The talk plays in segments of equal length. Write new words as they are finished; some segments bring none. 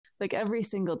like every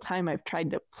single time I've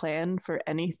tried to plan for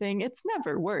anything, it's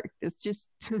never worked. It's just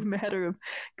a matter of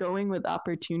going with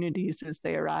opportunities as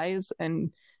they arise and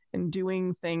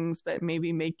doing things that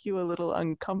maybe make you a little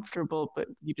uncomfortable, but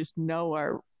you just know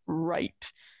are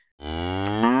right.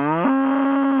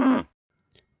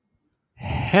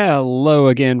 Hello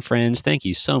again, friends. Thank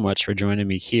you so much for joining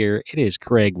me here. It is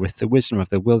Greg with the Wisdom of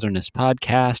the Wilderness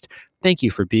podcast. Thank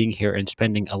you for being here and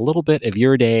spending a little bit of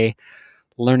your day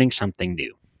learning something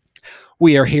new.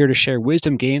 We are here to share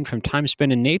wisdom gained from time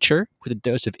spent in nature with a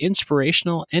dose of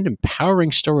inspirational and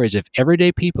empowering stories of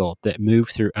everyday people that move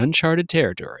through uncharted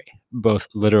territory, both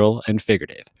literal and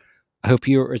figurative. I hope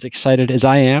you are as excited as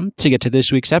I am to get to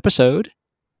this week's episode.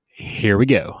 Here we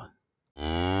go.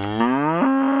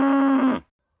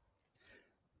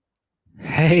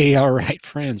 Hey, all right,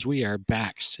 friends, we are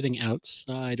back sitting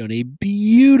outside on a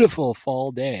beautiful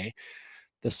fall day.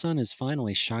 The sun is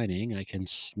finally shining. I can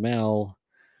smell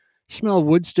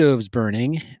wood stoves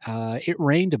burning. It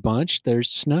rained a bunch. There's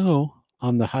snow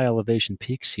on the high elevation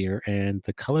peaks here, and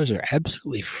the colors are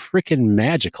absolutely freaking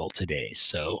magical today.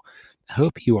 So I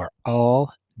hope you are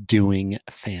all doing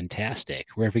fantastic.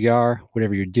 Wherever you are,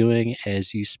 whatever you're doing,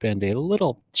 as you spend a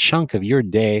little chunk of your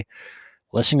day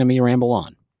listening to me ramble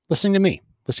on. Listening to me.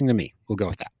 We'll go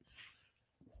with that.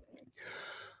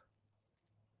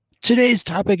 Today's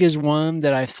topic is one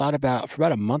that I've thought about for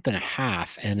about a month and a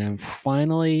half, and I'm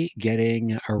finally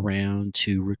getting around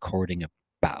to recording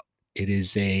about. It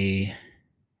is a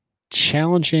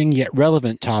challenging yet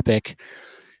relevant topic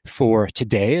for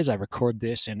today as I record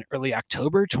this in early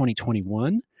October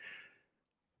 2021.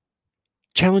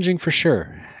 Challenging for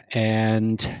sure,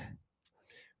 and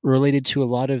related to a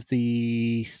lot of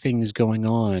the things going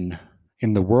on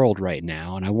in the world right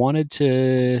now. And I wanted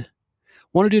to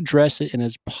address it in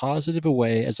as positive a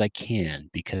way as I can,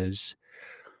 because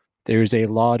there's a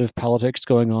lot of politics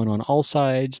going on all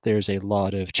sides. There's a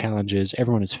lot of challenges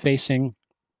everyone is facing.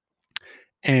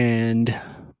 And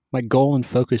my goal and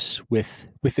focus with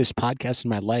this podcast in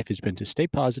my life has been to stay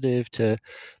positive, to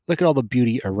look at all the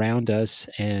beauty around us,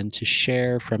 and to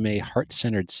share from a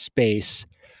heart-centered space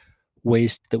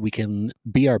ways that we can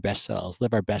be our best selves,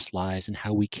 live our best lives, and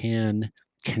how we can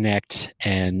connect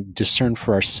and discern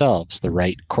for ourselves the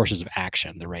right courses of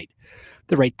action, the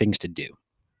right things to do.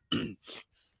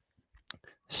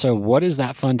 So what is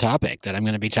that fun topic that I'm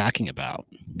going to be talking about?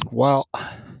 Well,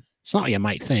 it's not what you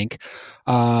might think,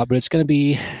 but it's going to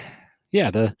be,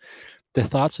 the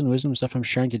thoughts and wisdom stuff I'm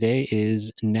sharing today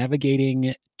is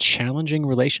navigating challenging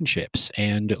relationships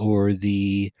and or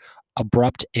the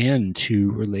abrupt end to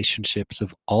relationships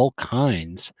of all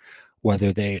kinds,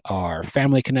 whether they are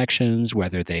family connections,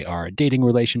 whether they are dating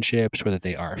relationships, whether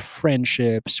they are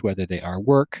friendships, whether they are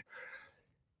work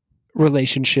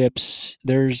relationships.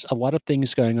 There's a lot of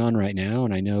things going on right now,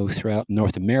 and I know throughout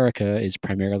North America is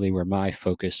primarily where my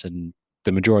focus and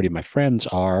the majority of my friends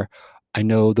are. I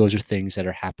know those are things that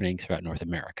are happening throughout North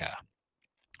America.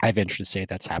 I venture to say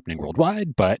that's happening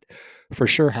worldwide, but for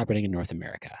sure happening in North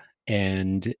America.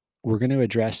 And we're going to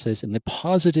address this in the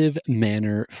positive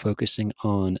manner, focusing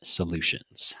on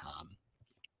solutions.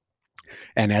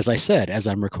 And as I said, as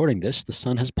I'm recording this, the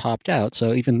sun has popped out.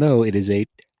 So even though it is a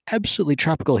absolutely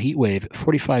tropical heat wave,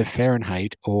 45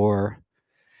 Fahrenheit or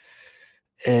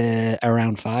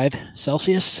around 5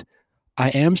 Celsius, I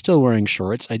am still wearing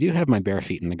shorts. I do have my bare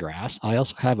feet in the grass. I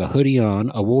also have a hoodie on,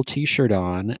 a wool t-shirt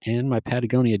on, and my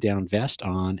Patagonia down vest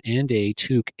on, and a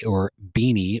toque or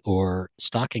beanie or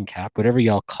stocking cap, whatever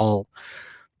y'all call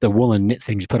the woolen knit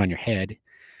things you put on your head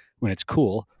when it's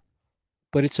cool.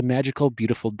 But it's a magical,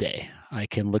 beautiful day. I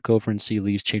can look over and see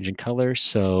leaves changing color.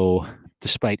 So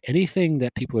despite anything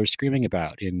that people are screaming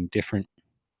about in different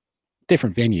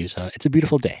venues, it's a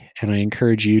beautiful day. And I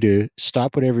encourage you to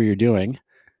stop whatever you're doing.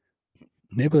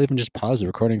 Maybe I'll even just pause the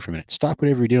recording for a minute. Stop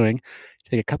whatever you're doing,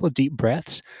 take a couple of deep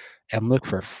breaths, and look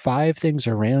for 5 things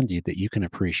around you that you can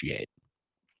appreciate.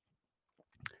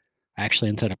 Actually,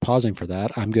 instead of pausing for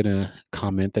that, I'm going to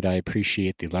comment that I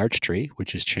appreciate the large tree,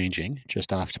 which is changing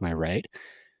just off to my right,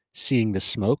 seeing the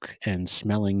smoke and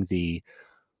smelling the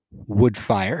wood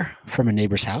fire from a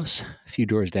neighbor's house a few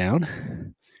doors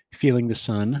down, feeling the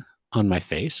sun on my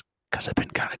face because I've been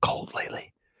kind of cold lately.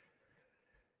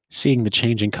 Seeing the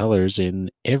changing colors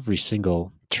in every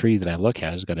single tree that I look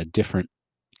at has got a different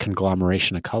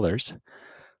conglomeration of colors.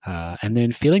 And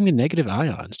then feeling the negative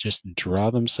ions just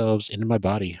draw themselves into my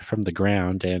body from the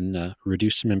ground and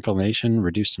reduce some inflammation,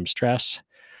 reduce some stress,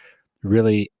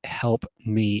 really help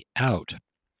me out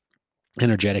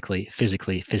energetically,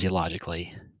 physically,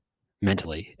 physiologically,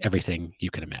 mentally, everything you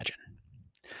can imagine.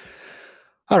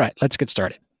 All right, let's get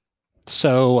started.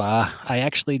 So I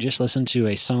actually just listened to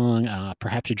a song.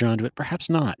 Perhaps you're drawn to it, perhaps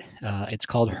not. It's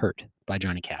called "Hurt" by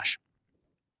Johnny Cash.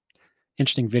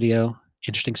 Interesting video,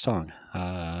 interesting song.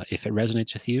 If it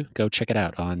resonates with you, go check it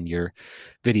out on your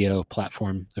video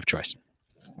platform of choice.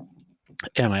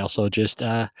 And I also just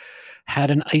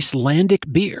had an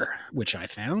Icelandic beer, which I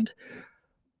found.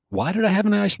 Why did I have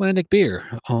an Icelandic beer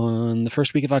on the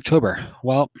first week of October?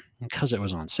 Well, because it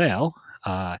was on sale,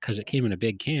 because it came in a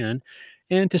big can,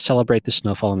 and to celebrate the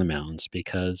snowfall in the mountains,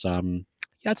 because, yeah,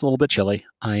 it's a little bit chilly.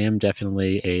 I am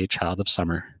definitely a child of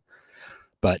summer.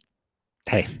 But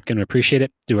hey, going to appreciate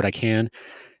it, do what I can.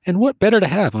 And what better to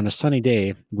have on a sunny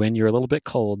day when you're a little bit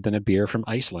cold than a beer from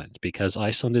Iceland? Because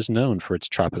Iceland is known for its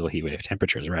tropical heat wave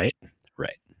temperatures, right?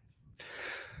 Right.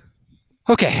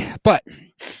 Okay, but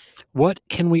what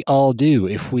can we all do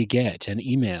if we get an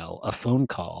email, a phone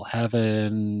call, have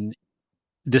a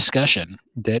discussion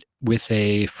that with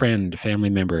a friend, family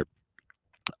member,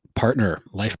 partner,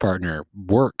 life partner,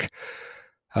 work,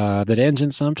 that ends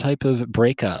in some type of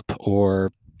breakup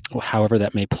or however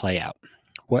that may play out?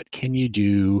 What can you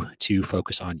do to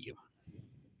focus on you?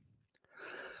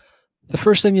 The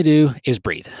first thing you do is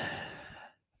breathe.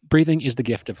 Breathing is the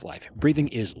gift of life. Breathing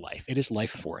is life. It is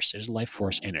life force. It is life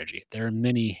force energy. There are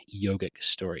many yogic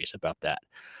stories about that.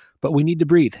 But we need to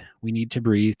breathe. We need to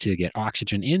breathe to get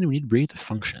oxygen in. We need to breathe to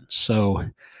function. So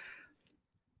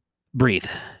breathe.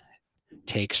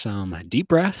 Take some deep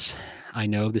breaths. I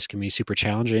know this can be super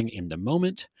challenging in the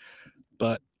moment,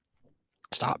 but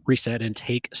stop, reset, and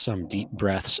take some deep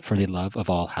breaths for the love of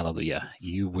all. Hallelujah.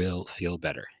 You will feel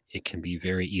better. It can be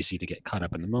very easy to get caught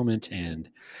up in the moment and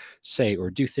say or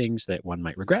do things that one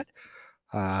might regret.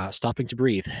 Stopping to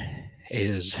breathe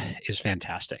is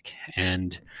fantastic.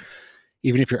 And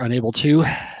even if you're unable to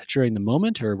during the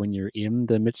moment or when you're in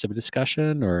the midst of a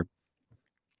discussion or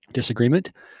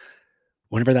disagreement,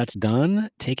 whenever that's done,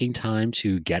 taking time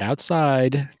to get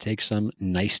outside, take some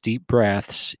nice deep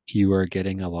breaths, you are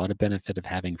getting a lot of benefit of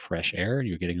having fresh air and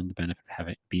you're getting the benefit of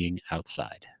having being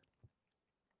outside.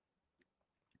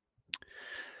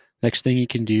 Next thing you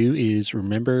can do is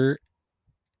remember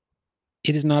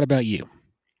it is not about you.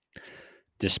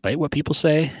 Despite what people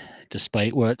say,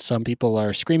 despite what some people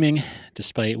are screaming,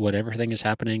 despite what everything is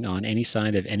happening on any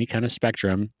side of any kind of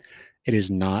spectrum, it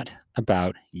is not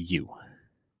about you.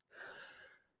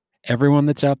 Everyone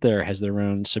that's out there has their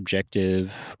own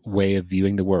subjective way of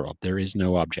viewing the world. There is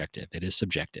no objective, it is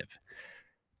subjective.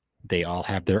 They all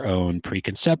have their own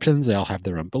preconceptions, they all have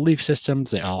their own belief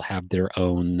systems, they all have their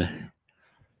own,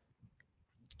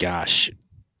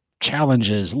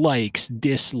 challenges, likes,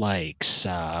 dislikes,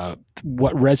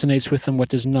 what resonates with them, what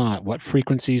does not, what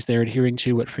frequencies they're adhering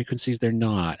to, what frequencies they're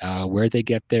not, where they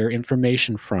get their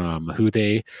information from, who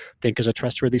they think is a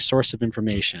trustworthy source of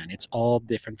information. It's all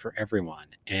different for everyone.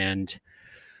 And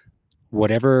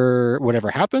whatever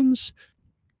happens,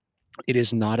 it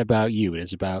is not about you. It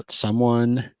is about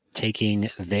someone taking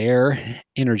their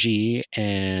energy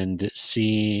and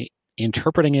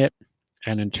interpreting it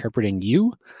and interpreting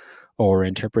you or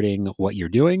interpreting what you're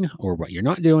doing or what you're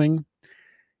not doing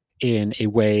in a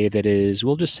way that is,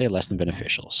 we'll just say, less than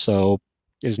beneficial. So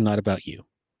it is not about you.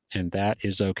 And that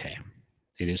is okay.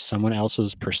 It is someone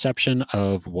else's perception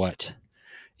of what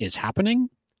is happening,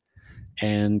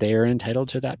 and they are entitled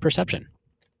to that perception.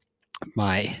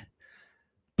 My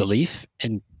belief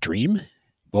and dream,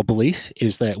 well, belief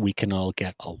is that we can all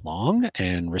get along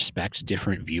and respect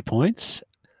different viewpoints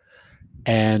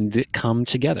and come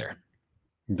together.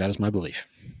 That is my belief.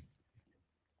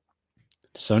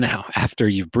 So now, after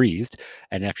you've breathed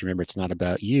and after you remember it's not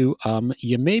about you,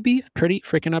 you may be pretty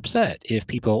freaking upset if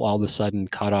people all of a sudden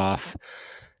cut off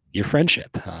your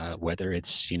friendship, whether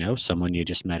it's, someone you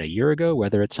just met a year ago,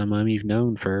 whether it's someone you've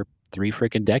known for 3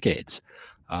 freaking decades,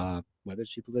 whether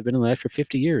it's people that have been in life for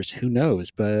 50 years, who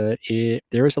knows? But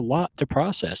there is a lot to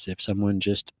process if someone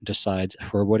just decides,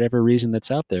 for whatever reason that's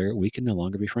out there, we can no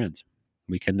longer be friends.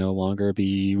 We can no longer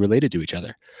be related to each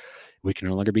other. We can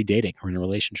no longer be dating or in a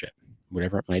relationship,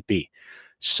 whatever it might be.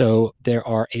 So there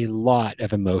are a lot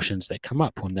of emotions that come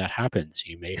up when that happens.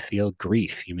 You may feel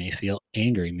grief. You may feel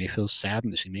anger. You may feel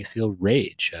sadness. You may feel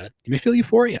rage. You may feel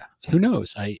euphoria. Who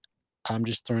knows? I'm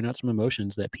just throwing out some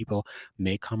emotions that people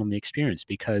may commonly experience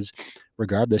because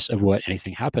regardless of what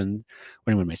anything happened,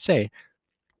 what anyone may say,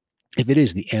 if it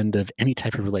is the end of any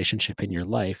type of relationship in your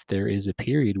life, there is a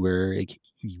period where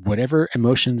whatever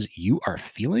emotions you are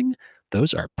feeling,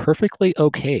 those are perfectly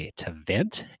okay to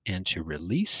vent and to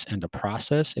release and to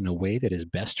process in a way that is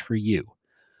best for you.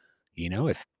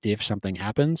 If something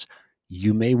happens,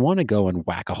 you may want to go and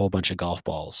whack a whole bunch of golf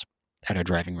balls at a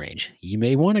driving range. You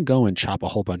may want to go and chop a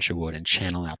whole bunch of wood and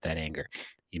channel out that anger.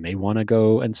 You may want to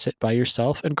go and sit by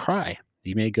yourself and cry.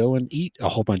 You may go and eat a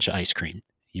whole bunch of ice cream.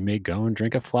 You may go and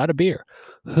drink a flat of beer.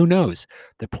 Who knows?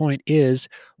 The point is,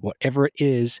 whatever it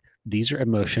is, these are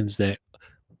emotions that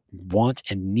want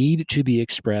and need to be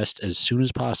expressed as soon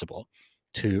as possible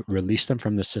to release them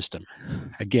from the system.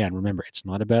 Again, remember, it's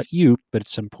not about you, but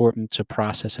it's important to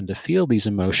process and to feel these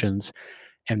emotions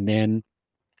and then,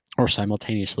 or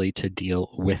simultaneously, to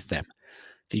deal with them.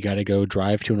 If you got to go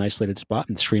drive to an isolated spot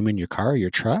and scream in your car or your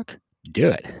truck, do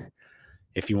it.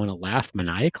 If you want to laugh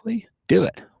maniacally, do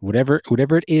it. Whatever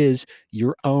it is,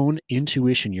 your own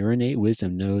intuition, your innate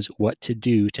wisdom knows what to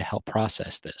do to help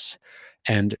process this.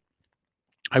 And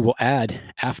I will add,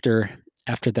 after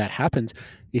that happens,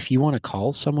 if you want to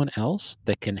call someone else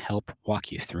that can help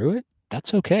walk you through it,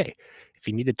 that's okay. If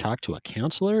you need to talk to a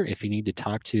counselor, if you need to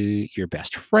talk to your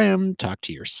best friend, talk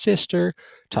to your sister,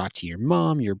 talk to your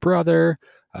mom, your brother,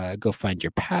 go find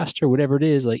your pastor, whatever it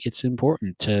is, like, it's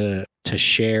important to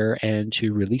share and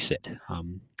to release it.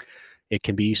 It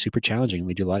can be super challenging,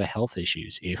 lead to a lot of health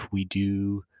issues if we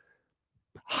do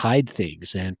hide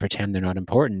things and pretend they're not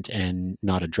important and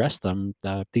not address them.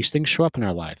 These things show up in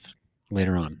our life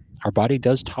later on. Our body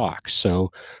does talk,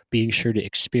 so being sure to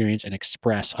experience and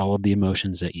express all of the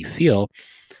emotions that you feel,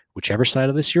 whichever side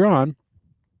of this you're on,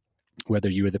 whether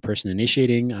you are the person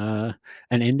initiating an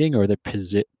ending or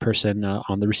the person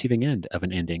on the receiving end of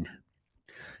an ending,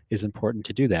 is important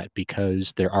to do that,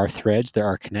 because there are threads, there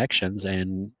are connections,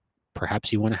 and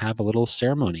perhaps you want to have a little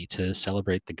ceremony to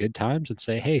celebrate the good times and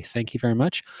say, hey, thank you very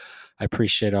much. I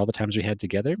appreciate all the times we had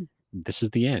together. This is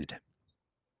the end.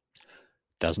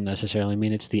 Doesn't necessarily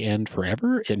mean it's the end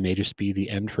forever. It may just be the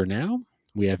end for now.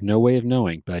 We have no way of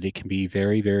knowing, but it can be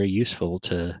very, very useful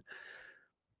to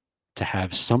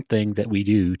have something that we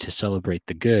do to celebrate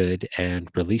the good and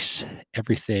release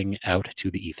everything out to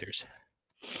the ethers.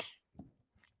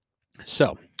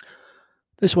 So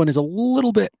this one is a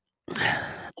little bit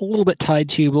tied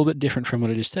to, a little bit different from what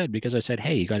I just said, because I said,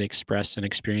 hey, you got to express and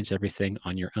experience everything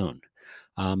on your own.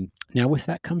 Now, with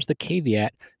that comes the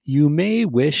caveat: you may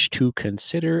wish to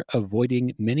consider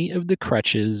avoiding many of the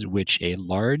crutches which a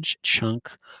large chunk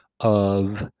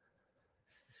of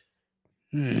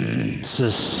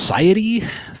society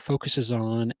focuses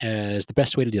on as the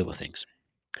best way to deal with things.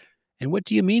 And what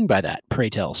do you mean by that, pray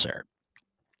tell, sir?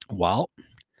 Well,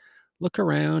 look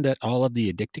around at all of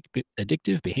the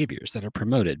addictive behaviors that are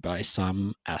promoted by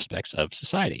some aspects of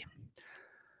society.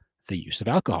 The use of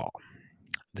alcohol,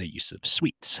 the use of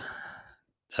sweets,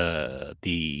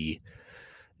 the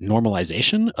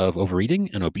normalization of overeating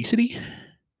and obesity,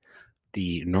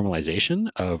 the normalization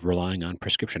of relying on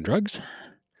prescription drugs,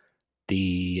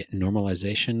 the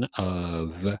normalization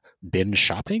of binge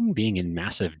shopping, being in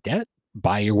massive debt,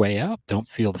 buy your way out, don't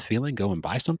feel the feeling, go and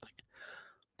buy something.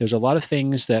 There's a lot of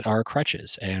things that are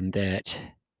crutches and that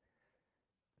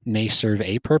may serve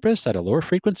a purpose at a lower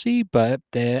frequency, but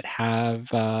that have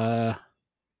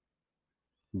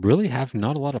really have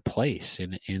not a lot of place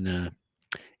in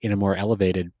a more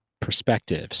elevated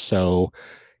perspective. So,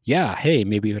 yeah, hey,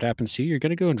 maybe what happens to you, you're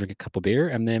going to go and drink a couple beer,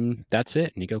 and then that's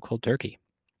it, and you go cold turkey.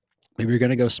 Maybe you're going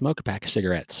to go smoke a pack of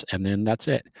cigarettes, and then that's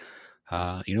it.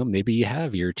 Maybe you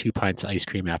have your 2 pints of ice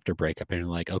cream after breakup, and you're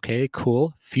like, okay,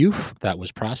 cool, phew, that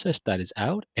was processed, that is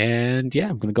out, and yeah,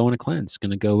 I'm going to go on a cleanse,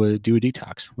 going to go do a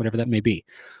detox, whatever that may be.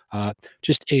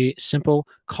 Just a simple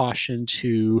caution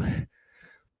to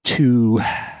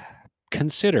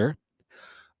consider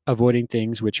avoiding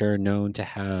things which are known to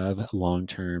have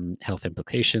long-term health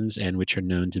implications and which are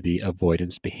known to be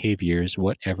avoidance behaviors,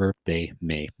 whatever they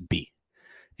may be.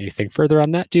 Anything further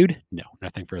on that, dude? No,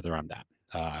 nothing further on that.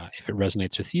 If it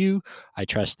resonates with you, I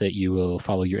trust that you will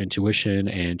follow your intuition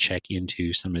and check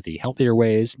into some of the healthier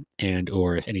ways. And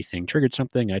or if anything triggered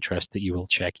something, I trust that you will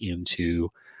check into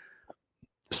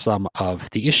some of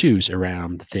the issues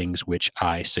around the things which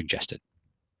I suggested.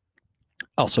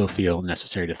 Also feel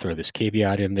necessary to throw this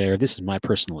caveat in there. This is my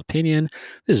personal opinion.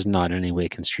 This is not in any way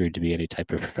construed to be any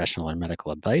type of professional or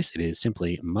medical advice. It is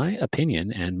simply my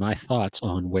opinion and my thoughts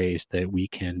on ways that we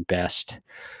can best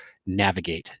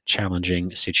navigate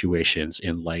challenging situations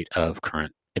in light of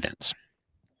current events.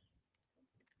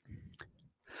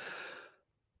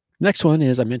 Next one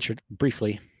is, I mentioned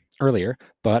briefly earlier,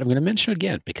 but I'm going to mention it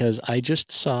again because I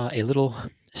just saw a little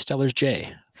Stellar's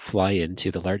jay fly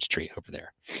into the larch tree over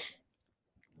there.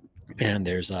 And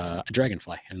there's a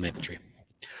dragonfly in the maple tree.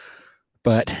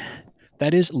 But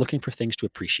that is looking for things to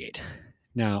appreciate.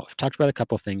 Now, I've talked about a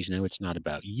couple of things. It's not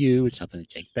about you. It's nothing to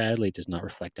take badly. It does not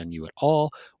reflect on you at all.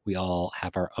 We all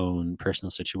have our own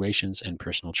personal situations and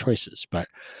personal choices. But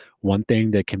one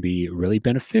thing that can be really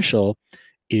beneficial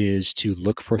is to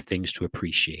look for things to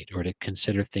appreciate or to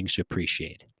consider things to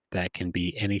appreciate. That can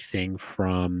be anything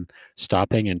from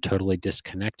stopping and totally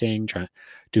disconnecting,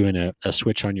 doing a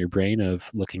switch on your brain of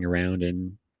looking around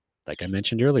and, like I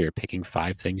mentioned earlier, picking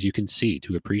 5 things you can see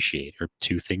to appreciate, or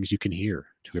 2 things you can hear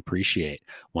to appreciate,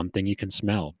 1 thing you can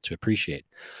smell to appreciate.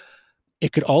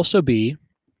 It could also be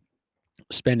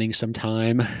spending some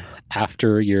time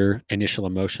after your initial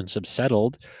emotions have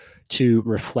settled to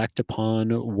reflect upon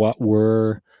what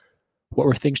were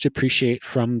things to appreciate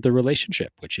from the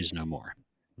relationship, which is no more.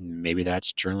 Maybe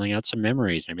that's journaling out some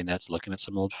memories. Maybe that's looking at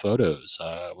some old photos,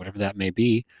 whatever that may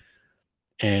be.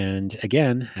 And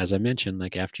again, as I mentioned,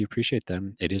 like after you appreciate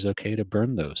them, it is okay to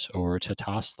burn those or to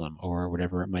toss them or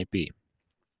whatever it might be.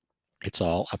 It's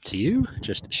all up to you.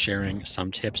 Just sharing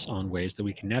some tips on ways that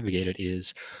we can navigate it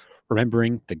is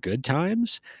remembering the good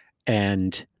times,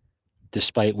 and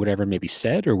despite whatever may be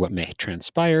said or what may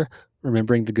transpire,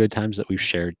 remembering the good times that we've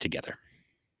shared together.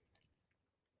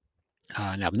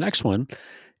 Now, the next one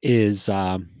is,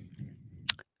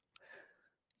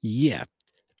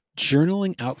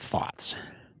 journaling out thoughts.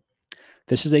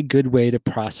 This is a good way to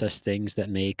process things that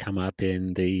may come up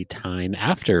in the time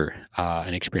after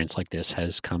an experience like this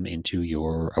has come into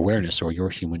your awareness or your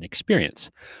human experience.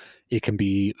 It can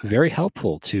be very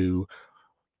helpful to,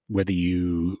 whether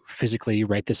you physically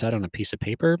write this out on a piece of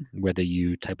paper, whether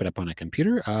you type it up on a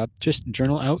computer, just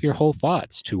journal out your whole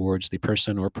thoughts towards the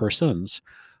person or persons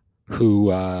who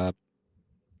have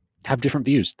different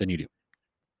views than you do.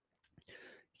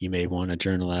 You may want to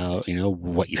journal out,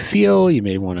 what you feel. You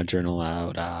may want to journal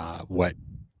out what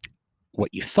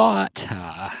you thought,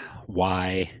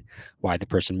 why the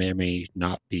person may or may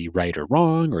not be right or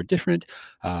wrong or different,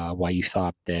 why you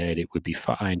thought that it would be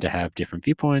fine to have different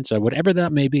viewpoints, whatever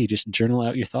that may be. Just journal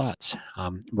out your thoughts.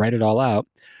 Write it all out.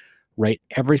 Write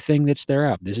everything that's there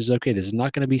out. This is okay. This is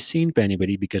not going to be seen by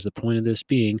anybody, because the point of this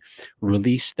being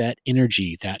release that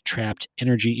energy, that trapped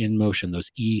energy in motion,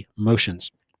 those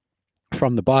emotions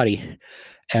from the body.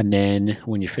 And then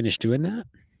when you finish doing that,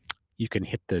 you can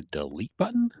hit the delete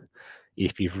button.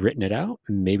 If you've written it out,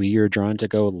 maybe you're drawn to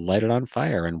go light it on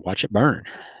fire and watch it burn.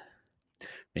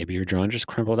 Maybe you're drawn to just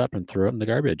crumple it up and throw it in the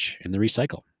garbage, in the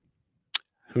recycle.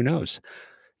 Who knows?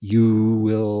 You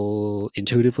will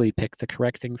intuitively pick the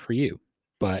correct thing for you.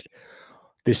 But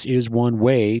this is one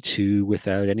way to,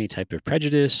 without any type of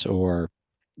prejudice or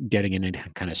getting in any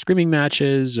kind of screaming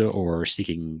matches or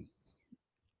seeking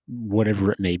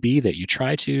whatever it may be that you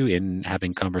try to in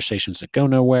having conversations that go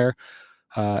nowhere.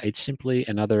 It's simply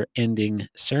another ending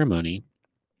ceremony,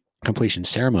 completion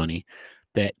ceremony,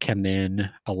 that can then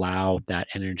allow that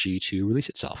energy to release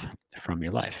itself from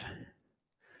your life.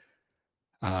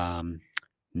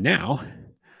 Now,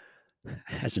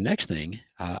 as the next thing,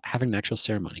 having an actual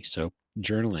ceremony. So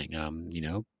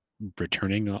journaling,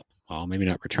 returning, well, maybe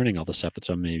not returning all the stuff that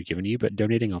someone may have given you, but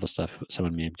donating all the stuff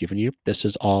someone may have given you. This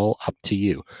is all up to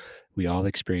you. We all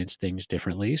experience things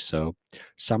differently. So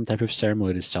some type of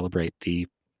ceremony to celebrate the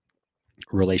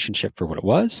relationship for what it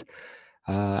was,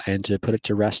 and to put it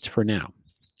to rest for now.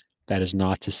 That is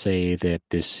not to say that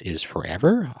this is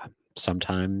forever.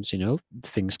 Sometimes,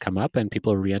 things come up and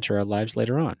people re-enter our lives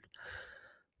later on.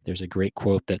 There's a great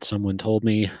quote that someone told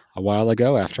me a while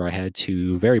ago after I had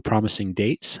 2 very promising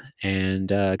dates and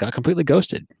got completely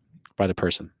ghosted by the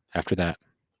person after that.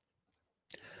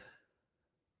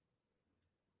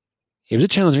 It was a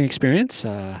challenging experience,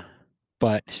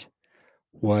 but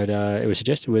what it was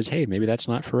suggested was, hey, maybe that's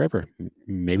not forever.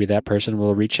 Maybe that person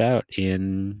will reach out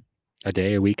in a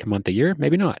day, a week, a month, a year.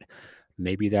 Maybe not.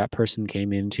 Maybe that person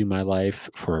came into my life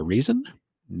for a reason.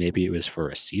 Maybe it was for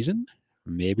a season.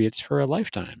 Maybe it's for a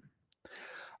lifetime.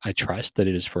 I trust that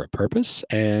it is for a purpose,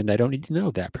 and I don't need to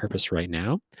know that purpose right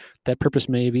now. That purpose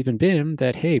may have even been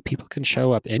that, hey, people can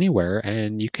show up anywhere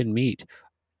and you can meet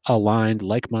aligned,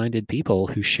 like-minded people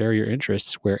who share your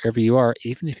interests wherever you are,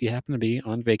 even if you happen to be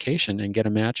on vacation and get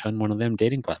a match on one of them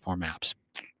dating platform apps.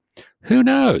 Who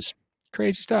knows?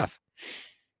 Crazy stuff.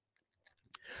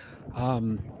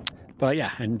 But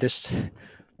yeah, and this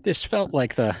felt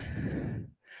like the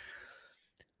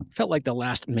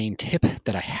last main tip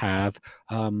that I have,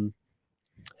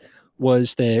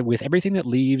 was that with everything that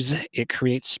leaves, it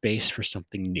creates space for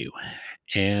something new.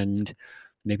 And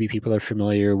maybe people are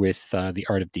familiar with The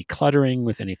Art of Decluttering,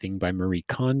 with anything by Marie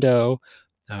Kondo,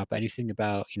 but anything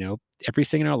about,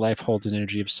 everything in our life holds an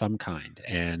energy of some kind.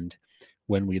 And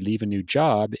when we leave a new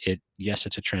job, yes,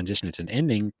 it's a transition, it's an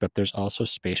ending, but there's also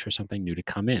space for something new to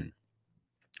come in.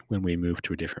 When we move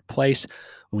to a different place,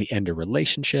 when we end a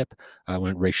relationship,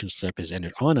 when a relationship is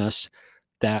ended on us,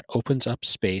 that opens up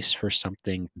space for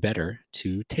something better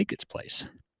to take its place.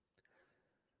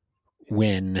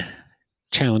 when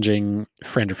challenging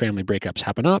friend or family breakups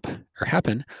happen,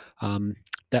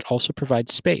 that also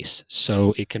provides space.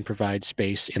 So it can provide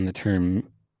space in the terms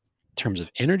of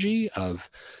energy of,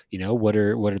 what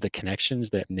are the connections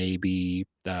that may be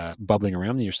bubbling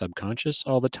around in your subconscious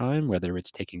all the time, whether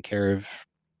it's taking care of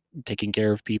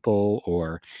people,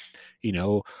 or you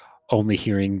know only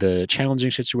hearing the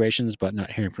challenging situations but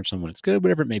not hearing from someone it's good,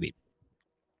 whatever it may be.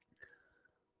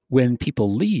 When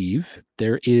people leave,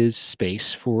 there is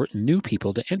space for new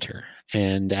people to enter.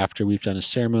 And after we've done a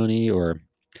ceremony, or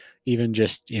even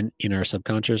just in our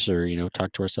subconscious, or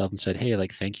talk to ourselves and said, hey,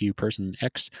 like, thank you, person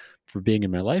X, for being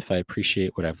in my life, I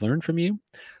appreciate what I've learned from you.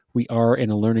 We are in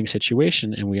a learning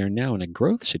situation, and we are now in a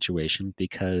growth situation,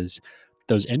 because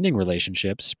those ending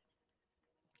relationships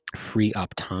free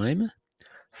up time,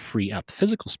 free up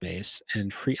physical space,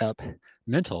 and free up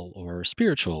mental or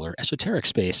spiritual or esoteric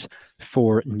space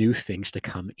for new things to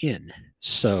come in.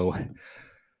 So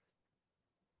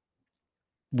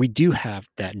we do have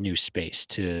that new space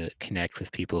to connect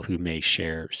with people who may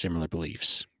share similar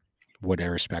beliefs,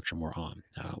 whatever spectrum we're on.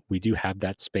 We do have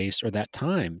that space or that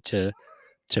time to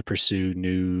pursue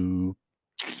new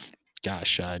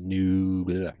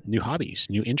hobbies,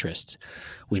 new interests.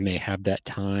 We may have that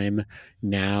time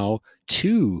now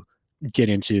to get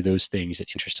into those things that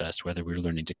interest us, whether we're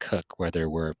learning to cook, whether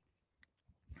we're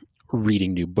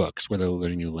reading new books, whether we're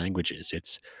learning new languages.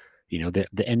 It's,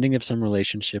 the ending of some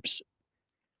relationships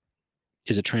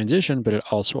is a transition, but it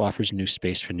also offers new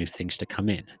space for new things to come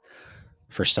in.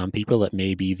 For some people, it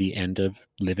may be the end of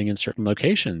living in certain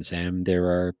locations, and there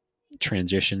are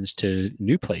transitions to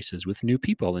new places with new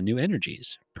people and new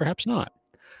energies. Perhaps not.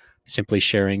 Simply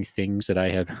sharing things that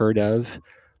I have heard of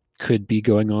could be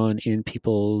going on in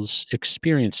people's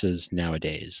experiences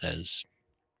nowadays, as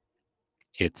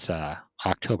it's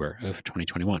October of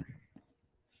 2021.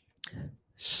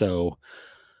 So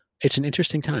it's an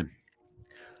interesting time.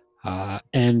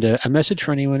 And a message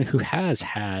for anyone who has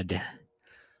had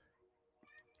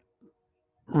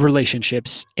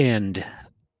relationships end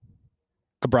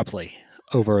abruptly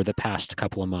over the past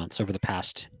couple of months, over the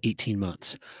past 18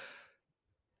 months.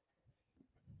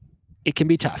 It can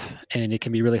be tough, and it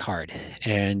can be really hard,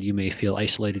 and you may feel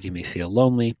isolated, you may feel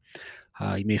lonely,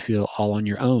 you may feel all on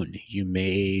your own. You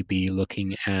may be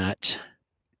looking at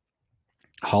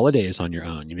holidays on your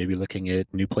own. You may be looking at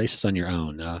new places on your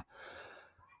own.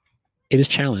 It is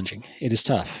challenging. It is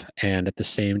tough. And at the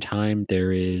same time,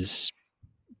 it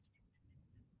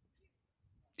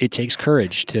takes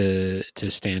courage to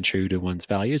stand true to one's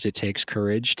values. It takes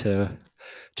courage to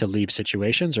leave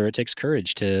situations, or it takes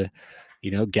courage to,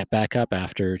 get back up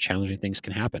after challenging things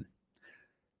can happen.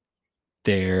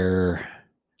 There's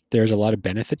a lot of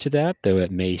benefit to that, though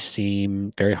it may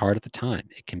seem very hard at the time.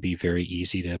 It can be very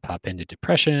easy to pop into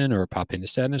depression or pop into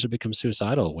sadness or become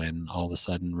suicidal when all of a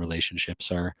sudden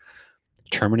relationships are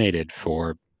terminated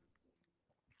for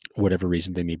whatever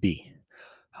reason they may be.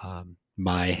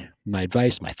 My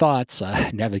advice, my thoughts,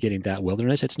 navigating that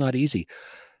wilderness, it's not easy.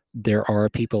 There are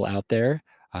people out there.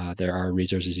 There are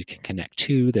resources you can connect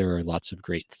to. There are lots of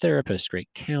great therapists, great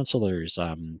counselors,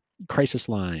 crisis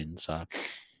lines,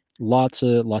 lots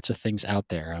of things out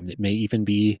there. It may even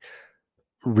be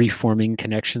reforming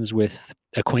connections with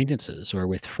acquaintances or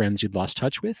with friends you'd lost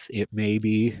touch with. It may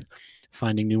be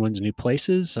finding new ones, new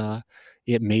places.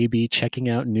 It may be checking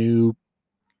out new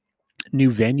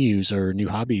venues or new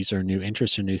hobbies or new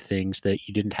interests or new things that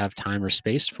you didn't have time or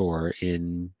space for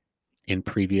in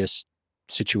previous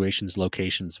situations,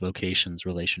 locations, vocations,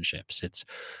 relationships.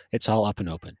 It's all up and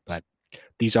open, but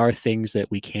these are things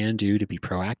that we can do to be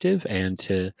proactive and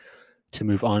to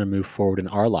move on and move forward in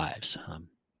our lives.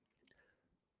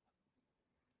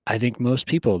 I think most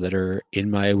people that are in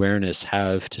my awareness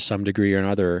have, to some degree or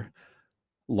another,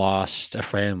 lost a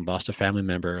friend, lost a family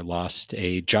member, lost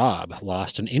a job,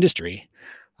 lost an industry,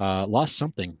 lost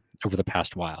something over the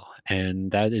past while.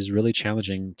 And that is really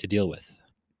challenging to deal with.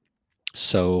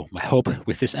 So my hope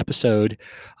with this episode,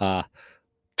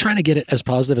 trying to get it as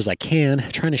positive as I can,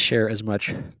 trying to share as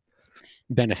much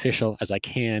beneficial as I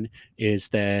can, is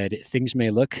that things may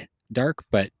look dark,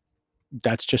 but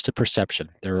that's just a perception.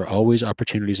 There are always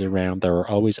opportunities around. There are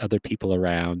always other people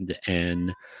around.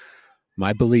 And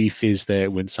my belief is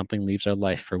that when something leaves our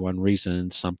life for one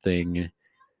reason, something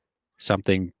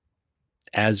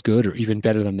as good or even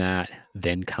better than that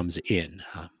then comes in.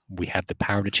 We have the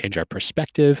power to change our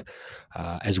perspective.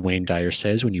 As Wayne Dyer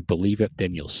says, when you believe it,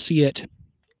 then you'll see it.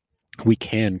 We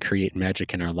can create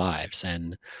magic in our lives.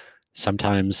 And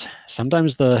sometimes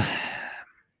the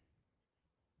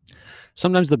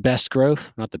best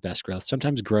growth, not the best growth,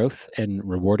 sometimes growth and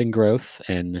rewarding growth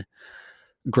and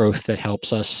growth that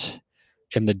helps us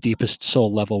in the deepest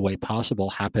soul level way possible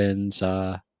happens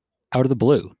out of the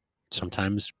blue,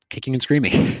 sometimes kicking and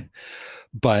screaming.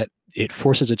 But it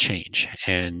forces a change,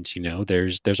 and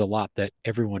there's a lot that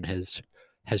everyone has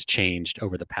changed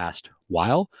over the past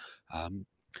while. um,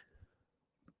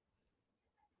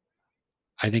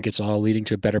 I think it's all leading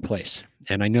to a better place,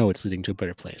 and I know it's leading to a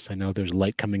better place. I know there's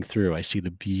light coming through. I see the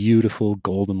beautiful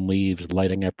golden leaves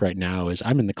lighting up right now as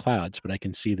I'm in the clouds, but I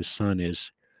can see the sun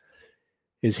is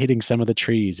hitting some of the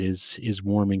trees, is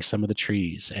warming some of the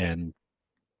trees, and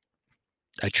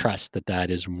I trust that that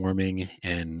is warming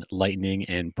and lightening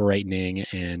and brightening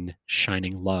and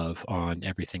shining love on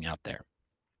everything out there.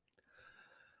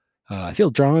 I feel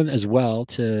drawn as well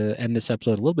to end this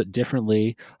episode a little bit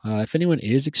differently. If anyone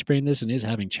is experiencing this and is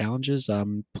having challenges,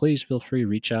 please feel free to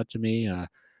reach out to me.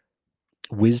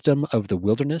 Wisdom of the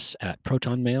Wilderness at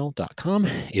protonmail.com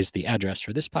is the address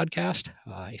for this podcast.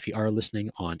 If you are listening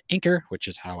on Anchor, which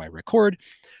is how I record,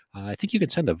 I think you can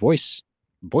send a voice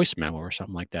memo or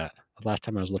something like that. The last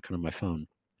time I was looking on my phone,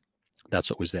 that's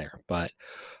what was there. But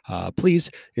please,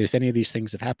 if any of these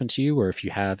things have happened to you, or if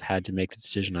you have had to make the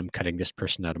decision, I'm cutting this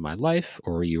person out of my life,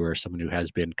 or you are someone who has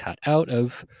been cut out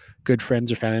of good friends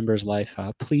or family members' life,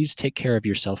 please take care of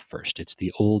yourself first. It's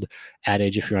the old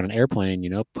adage: if you're on an airplane,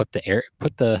 put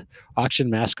the oxygen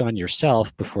mask on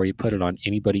yourself before you put it on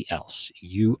anybody else.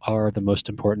 You are the most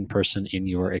important person in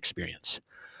your experience.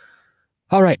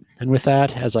 All right, and with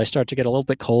that, as I start to get a little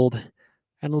bit cold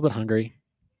and a little bit hungry,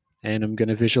 and I'm going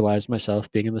to visualize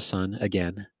myself being in the sun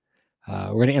again.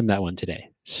 We're going to end that one today.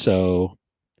 So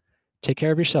take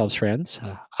care of yourselves, friends.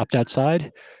 Opt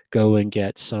outside. Go and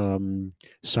get some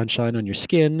sunshine on your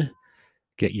skin.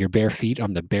 Get your bare feet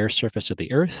on the bare surface of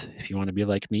the earth. If you want to be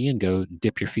like me and go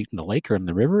dip your feet in the lake or in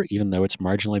the river, even though it's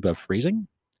marginally above freezing,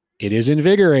 it is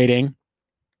invigorating.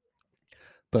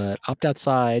 But opt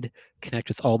outside, connect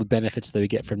with all the benefits that we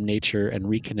get from nature, and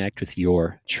reconnect with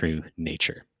your true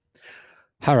nature.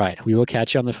 All right, we will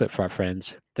catch you on the flip front,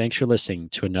 friends. Thanks for listening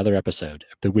to another episode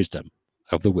of The Wisdom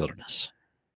of the Wilderness.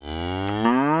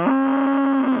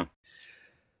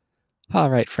 All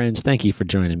right, friends, thank you for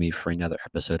joining me for another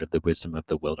episode of The Wisdom of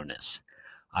the Wilderness.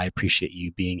 I appreciate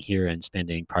you being here and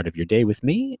spending part of your day with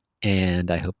me,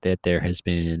 and I hope that there has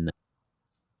been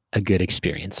a good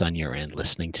experience on your end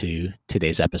listening to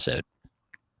today's episode.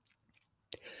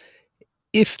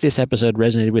 If this episode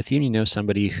resonated with you and you know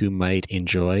somebody who might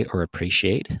enjoy or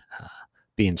appreciate,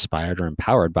 be inspired or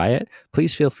empowered by it,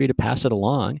 please feel free to pass it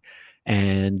along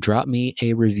and drop me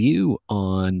a review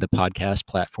on the podcast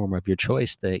platform of your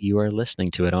choice that you are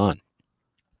listening to it on.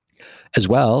 As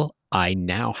well, I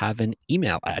now have an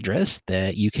email address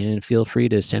that you can feel free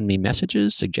to send me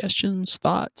messages, suggestions,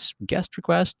 thoughts, guest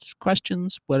requests,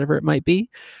 questions, whatever it might be.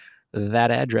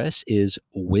 That address is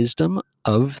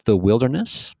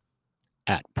wisdomofthewilderness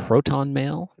at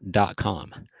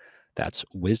protonmail.com. That's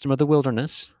Wisdom of the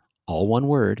Wilderness, all one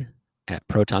word, at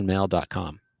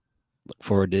protonmail.com. Look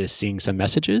forward to seeing some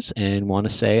messages and want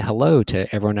to say hello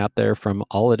to everyone out there from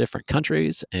all the different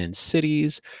countries and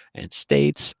cities and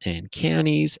states and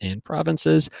counties and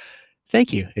provinces.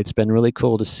 Thank you. It's been really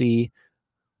cool to see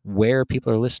where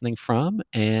people are listening from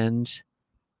and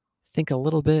think a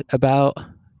little bit about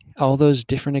all those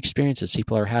different experiences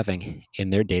people are having in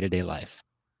their day-to-day life.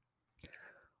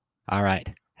 All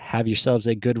right. Have yourselves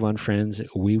a good one, friends.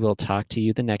 We will talk to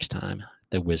you the next time.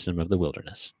 The Wisdom of the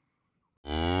Wilderness.